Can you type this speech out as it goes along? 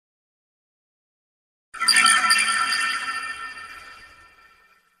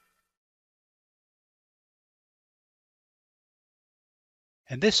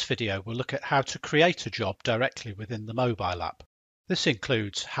In this video, we'll look at how to create a job directly within the mobile app. This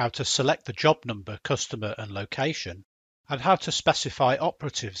includes how to select the job number, customer and location, and how to specify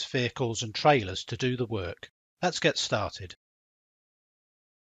operatives, vehicles and trailers to do the work. Let's get started.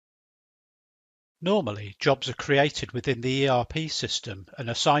 Normally, jobs are created within the ERP system and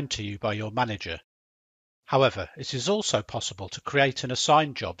assigned to you by your manager. However, it is also possible to create and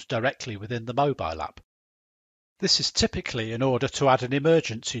assign jobs directly within the mobile app. This is typically in order to add an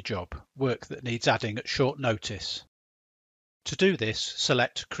emergency job, work that needs adding at short notice. To do this,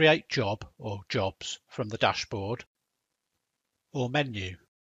 select Create Job or Jobs from the dashboard or menu.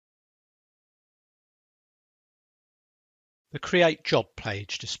 The Create Job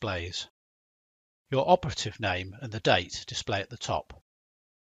page displays. Your operative name and the date display at the top.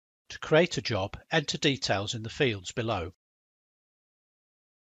 To create a job, enter details in the fields below.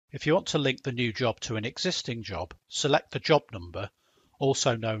 If you want to link the new job to an existing job, select the job number,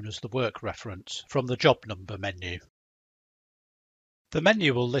 also known as the work reference, from the job number menu. The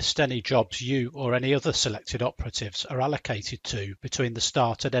menu will list any jobs you or any other selected operatives are allocated to between the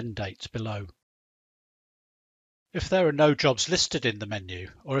start and end dates below. If there are no jobs listed in the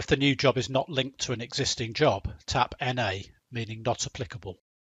menu, or if the new job is not linked to an existing job, tap NA, meaning not applicable.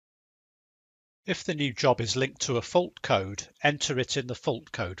 If the new job is linked to a fault code, enter it in the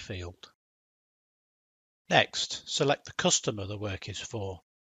fault code field. Next, select the customer the work is for.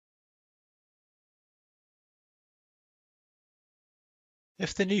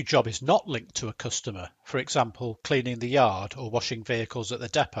 If the new job is not linked to a customer, for example, cleaning the yard or washing vehicles at the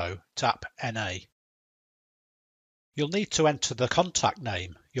depot, tap NA. You'll need to enter the contact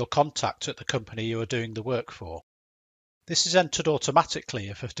name, your contact at the company you are doing the work for. This is entered automatically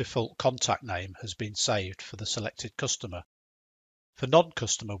if a default contact name has been saved for the selected customer. For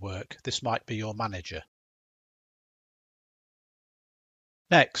non-customer work, this might be your manager.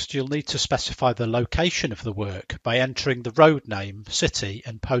 Next, you'll need to specify the location of the work by entering the road name, city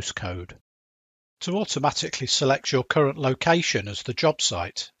and postcode. To automatically select your current location as the job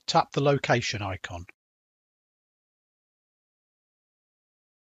site, tap the location icon.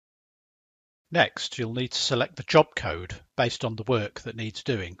 Next, you'll need to select the job code based on the work that needs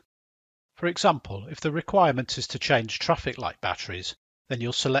doing. For example, if the requirement is to change traffic light batteries, then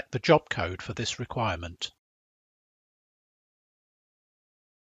you'll select the job code for this requirement.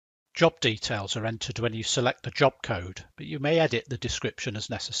 Job details are entered when you select the job code, but you may edit the description as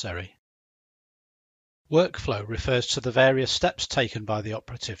necessary. Workflow refers to the various steps taken by the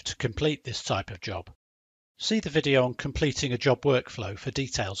operative to complete this type of job. See the video on completing a job workflow for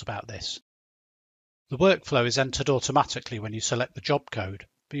details about this. The workflow is entered automatically when you select the job code,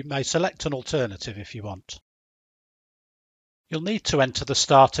 but you may select an alternative if you want. You'll need to enter the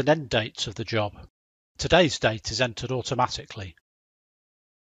start and end dates of the job. Today's date is entered automatically.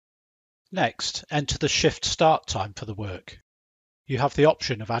 Next, enter the shift start time for the work. You have the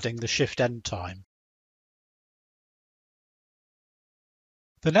option of adding the shift end time.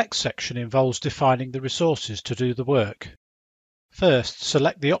 The next section involves defining the resources to do the work. First,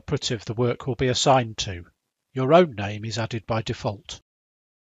 select the operative the work will be assigned to. Your own name is added by default.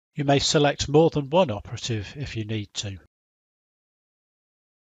 You may select more than one operative if you need to.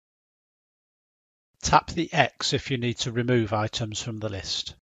 Tap the X if you need to remove items from the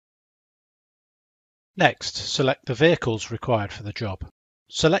list. Next, select the vehicles required for the job.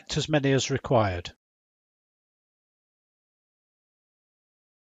 Select as many as required.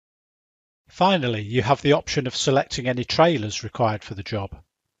 Finally, you have the option of selecting any trailers required for the job.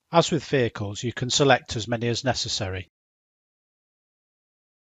 As with vehicles, you can select as many as necessary.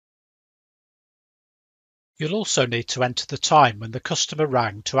 You'll also need to enter the time when the customer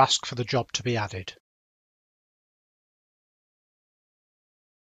rang to ask for the job to be added.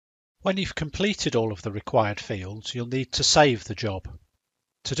 When you've completed all of the required fields, you'll need to save the job.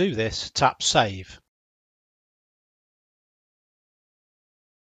 To do this, tap Save.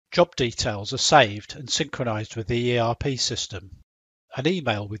 Job details are saved and synchronized with the ERP system. An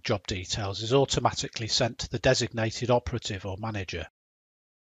email with job details is automatically sent to the designated operative or manager.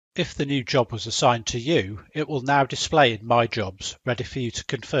 If the new job was assigned to you, it will now display in My Jobs, ready for you to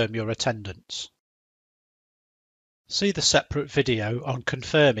confirm your attendance. See the separate video on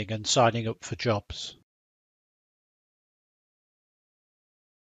confirming and signing up for jobs.